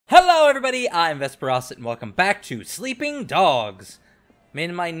everybody, I'm Vesperascit and welcome back to Sleeping Dogs. I'm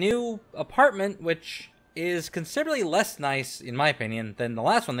in my new apartment, which is considerably less nice, in my opinion, than the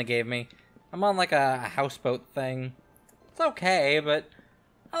last one they gave me. I'm on like a houseboat thing. It's okay, but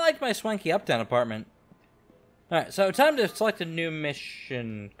I like my swanky uptown apartment. Alright, so time to select a new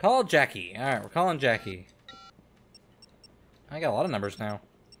mission. Call Jackie. Alright, we're calling Jackie. I got a lot of numbers now.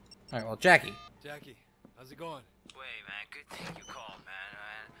 Alright, well, Jackie. Jackie, how's it going? Wait, man, good thing you called, man.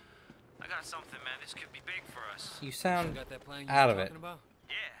 I got something, man. This could be big for us. You sound got that plan you out were of it. talking about?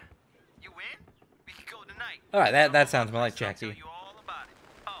 Yeah. You in? We could go tonight. Alright, that sounds more like I'll tell Jackie. you all about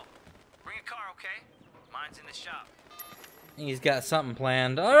it. Oh, bring a car, okay? Mine's in the shop. He's got something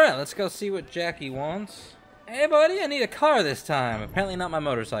planned. Alright, let's go see what Jackie wants. Hey, buddy, I need a car this time. Apparently not my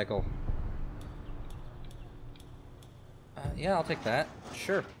motorcycle. Yeah, I'll take that.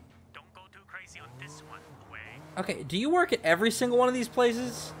 Sure. Don't go too crazy on this one, Wei. Okay, do you work at every single one of these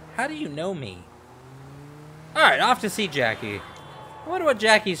places? How do you know me? Alright, off to see Jackie. I wonder what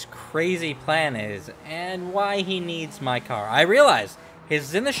Jackie's crazy plan is, and why he needs my car. I realize his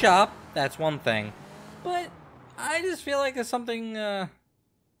is in the shop, that's one thing. But I just feel like there's something,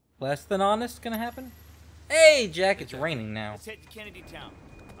 less than honest gonna happen. Hey, Jack, it's raining now. Let's head to Kennedy Town.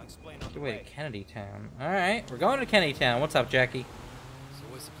 I'll explain on the Wait, way. Kennedy Town. Alright, we're going to Kennedy Town. What's up, Jackie? So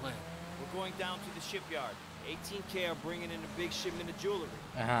what's the plan? We're going down to the shipyard. 18K are bringing in a big shipment of jewelry.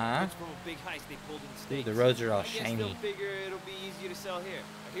 Uh-huh. It's from a big heist they pulled in the Dude, States. the roads are all I guess shiny. they'll figure it'll be easier to sell here.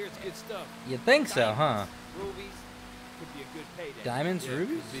 I hear it's good stuff. You think so, huh? Rubies could be a good payday. Diamonds, Yeah,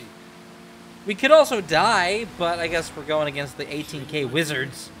 rubies? could be. We could also die, but I guess we're going against the 18K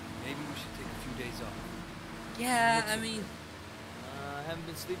wizards. Maybe we should take a few days off. Yeah, I mean... I haven't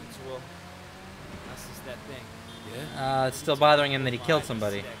been sleeping too well. That's just that thing. Yeah? it's still bothering him that he My killed eyes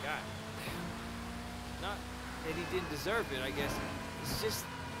somebody. see that guy. Not that he didn't deserve it, I guess. It's just,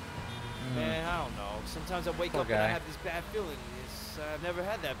 man, I don't know. Sometimes I wake Poor up and I guy. have this bad feeling. I've never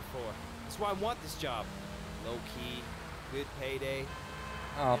had that before. That's why I want this job. Low key, good payday.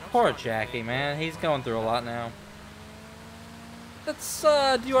 Oh, poor Jackie, man. He's going through a lot now. Let's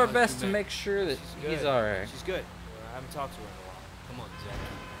do our best to make sure that She's he's good. alright. She's good. I haven't talked to her in a while. Come on,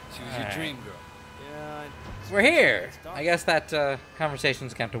 Jackie. She was Alright. your dream girl. Yeah. We're here! It's dark. I guess that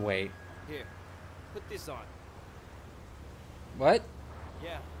conversation's gonna have to wait. Here, put this on. What?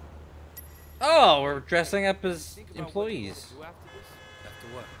 Yeah. Oh, we're dressing up as Think about what you employees. will do after this.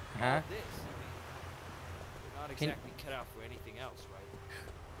 After what? Huh? This. We're not Can- exactly cut out for anything else,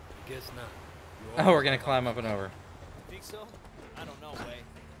 right? I guess not. You Oh, always we're gonna have climb up and over. Think so? I don't know,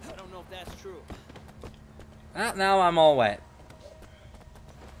 Wei. I don't know if that's true. Ah, now I'm all wet.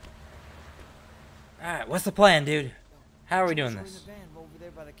 Alright, what's the plan, dude? How are we doing Tools this? in the van over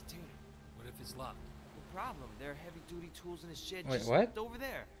there by the container. What if it's locked? No problem. There are heavy-duty tools in the shed. Wait, just what? over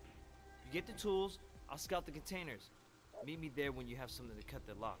there. You get the tools. I'll scout the containers. Meet me there when you have something to cut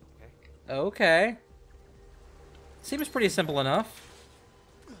the lock. Okay? Okay. Seems pretty simple enough.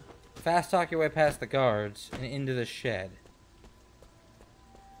 Fast talk your way past the guards and into the shed.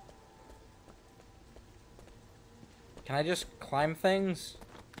 Can I just climb things?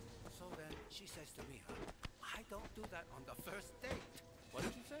 So then she says to me, I don't do that on the first date. What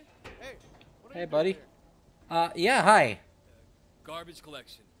did you say? Hey, what are Hey, you buddy. doing here? Yeah, hi. Garbage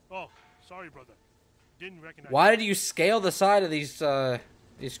collection. Oh, sorry, brother. Didn't recognize. Why did you scale the side of these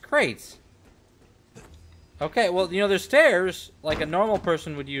crates? Okay, well, you know, there's stairs. Like a normal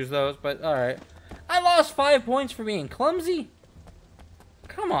person would use those, but alright. I lost 5 points for being clumsy?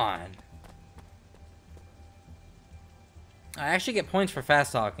 Come on. I actually get points for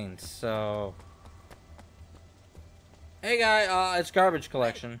fast talking, so... Hey, guy, it's garbage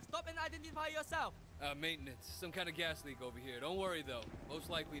collection. Stop and identify yourself. Maintenance. Some kind of gas leak over here. Don't worry, though. Most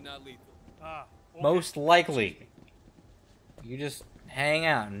likely not lethal. Ah, okay. Most likely. You just hang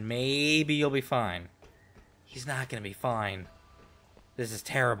out and maybe you'll be fine. He's not gonna be fine. This is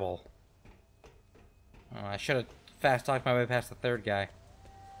terrible. Oh, I should have fast talked my way past the third guy.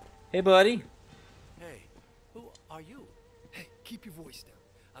 Hey, buddy. Hey, who are you? Hey, keep your voice down.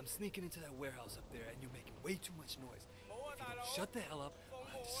 I'm sneaking into that warehouse up there, and you're making way too much noise. If you don't shut the hell up, I'll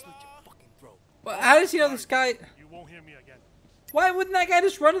have to slit your fucking throat. Well, how does he know this guy? You won't hear me again. Why wouldn't that guy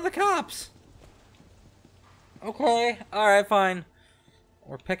just run to the cops? Okay, alright, fine.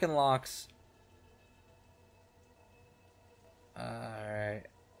 We're picking locks. Alright.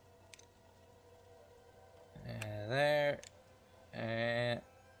 And there. And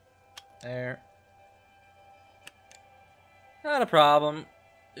there. Not a problem.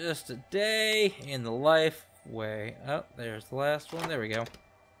 Just a day in the life way. Oh, there's the last one. There we go.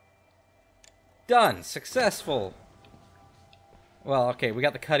 Done. Successful. Well, okay, we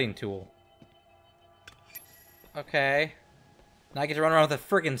got the cutting tool. Okay. Now I get to run around with a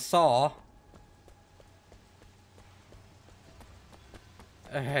friggin' saw.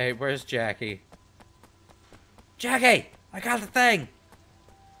 Hey, where's Jackie? Jackie! I got the thing!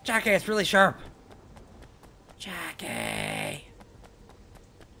 Jackie, it's really sharp! Jackie!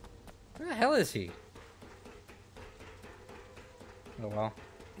 Where the hell is he? Oh well.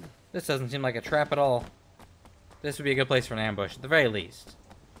 This doesn't seem like a trap at all. This would be a good place for an ambush, at the very least.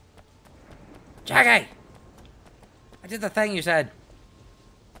 Jackie! I did the thing you said!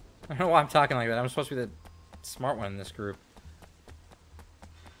 I don't know why I'm talking like that. I'm supposed to be the smart one in this group.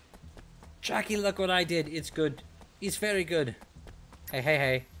 Jackie, look what I did. It's good. It's very good. Hey, hey,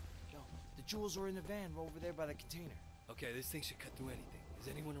 hey. Yo, the jewels are in the van over there by the container. Okay, this thing should cut through anything. Is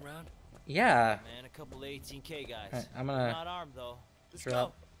anyone around? Yeah. Man, a couple of 18K guys. Alright, I'm gonna Not armed though. Let's drop.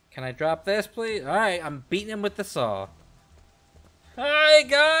 go. Can I drop this, please? Alright, I'm beating him with the saw. Hi,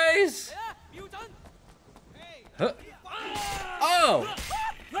 guys! Yeah, you done? Hey. Huh. Oh!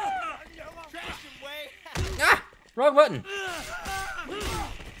 Ah! Wrong button!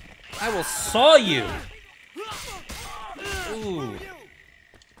 I will saw you! Ooh.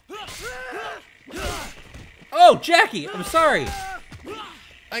 Oh, Jackie! I'm sorry!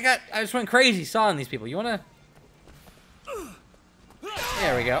 I just went crazy sawing these people. You wanna...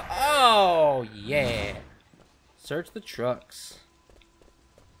 There we go. Oh, yeah! Search the trucks.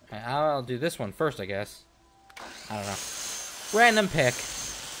 I'll do this one first, I guess. I don't know. Random pick.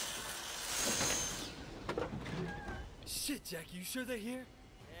 Shit, Jackie, you sure they're here?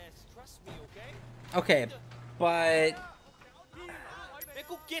 Yes, trust me, okay? Okay, but... Man,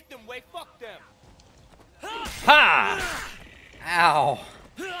 go get them, Wei. Fuck them. Ha! Ow.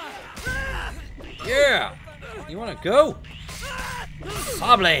 Yeah! You wanna go?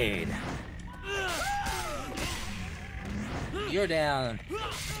 Sawblade! You're down.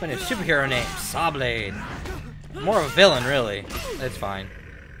 It's been a superhero name, Sawblade. More of a villain, really. That's fine.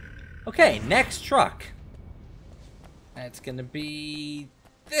 Okay, next truck. That's gonna be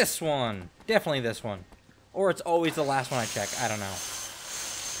this one. Definitely this one. Or it's always the last one I check. I don't know.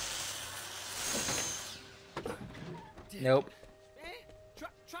 Nope. Eh?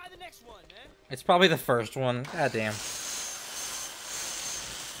 Try the next one, man. It's probably the first one. God damn.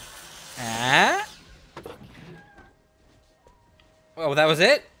 Ah? Oh, that was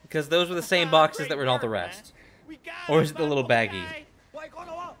it? Because those were the same boxes that were in all the rest. Or is it the little baggie?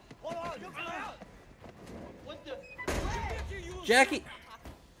 Jackie!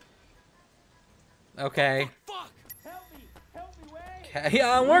 Okay. Okay,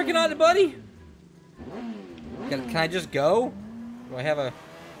 yeah, I'm working on it, buddy! Can I just go? Do I have a...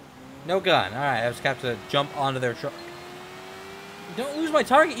 No gun. Alright, I just have to jump onto their truck. Don't lose my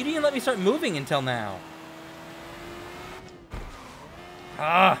target. You didn't even let me start moving until now.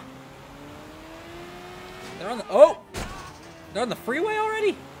 Ah! They're on the... Oh! They're on the freeway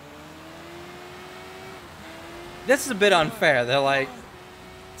already? This is a bit unfair. They're like...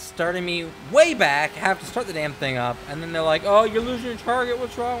 starting me way back, have to start the damn thing up, and then they're like, oh, you're losing your target.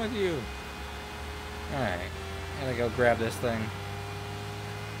 What's wrong with you? Alright. Gotta go grab this thing.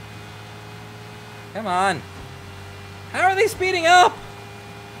 Come on. How are they speeding up?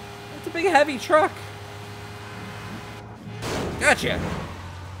 It's a big heavy truck. Gotcha.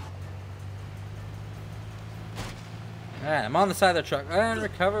 Alright, I'm on the side of the truck. And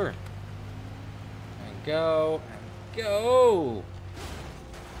recover. And go. And go.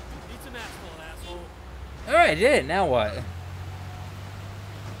 Need some asphalt, asshole. Alright, I did it. Now what?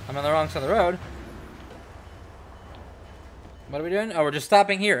 I'm on the wrong side of the road. What are we doing? Oh, we're just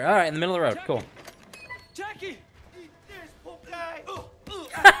stopping here. Alright, in the middle of the road. Cool. Jackie!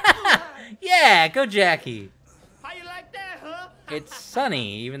 Yeah, go Jackie. How you like that, huh? It's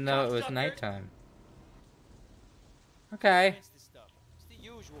sunny, even though it was nighttime. Okay. It's the stuff. It's the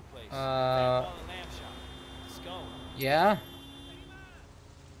usual place. Uh, Lamb shop. Let's go. Yeah?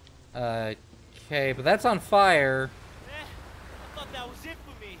 Okay, but that's on fire. Eh, I thought that was it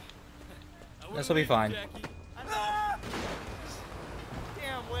for me. This'll be fine. Jackie. I know.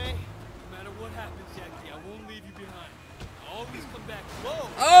 Damn, Wei. No matter what happens, Jackie, I won't leave you behind. I'll always come back. Whoa!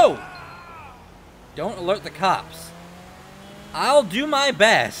 Oh! Don't alert the cops. I'll do my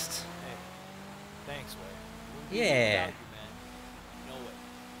best. Hey, thanks, Wei. Yeah. Without you, man. No way.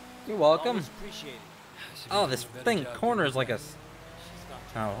 You're welcome. Always appreciate it. Oh, this thing corners like a... She's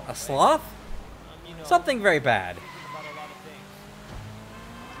got you. Oh, a sloth? You know, Something very bad. thinking about a lot of things.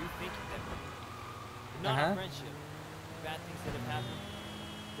 You think of them. But not Uh-huh. our friendship. Bad things that have happened,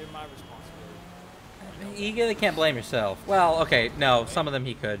 they're my responsibility. You really can't blame yourself. Well, okay, no, some of them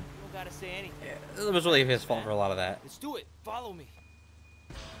he could. You don't gotta say anything. It was really his fault for a lot of that. Let's do it. Follow me.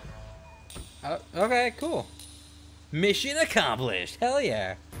 Okay, cool. Mission accomplished. Hell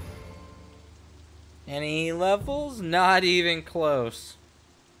yeah. Any levels? Not even close.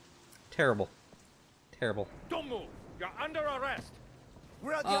 Terrible. Terrible. Don't move. You're under arrest.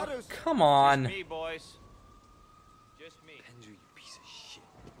 Where are the Oh, others? come on. Just me, boys. Just me. Andrew, you piece of shit.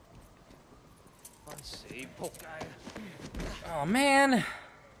 Unsaved poke guy. Oh, man.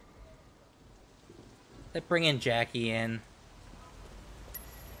 Let's bring in Jackie in.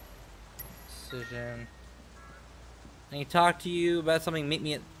 Decision. I need to talk to you about something. Meet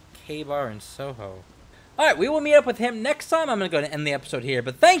me at K-Bar in Soho. Alright, we will meet up with him next time. I'm going to go and end the episode here.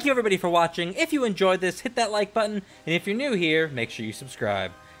 But thank you, everybody, for watching. If you enjoyed this, hit that like button. And if you're new here, make sure you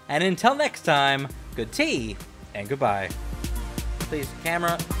subscribe. And until next time, good tea and goodbye. Please,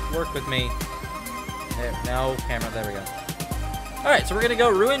 camera, work with me. There, no, camera, there we go. Alright, so we're going to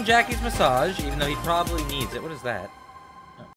go ruin Jackie's massage, even though he probably needs it. What is that?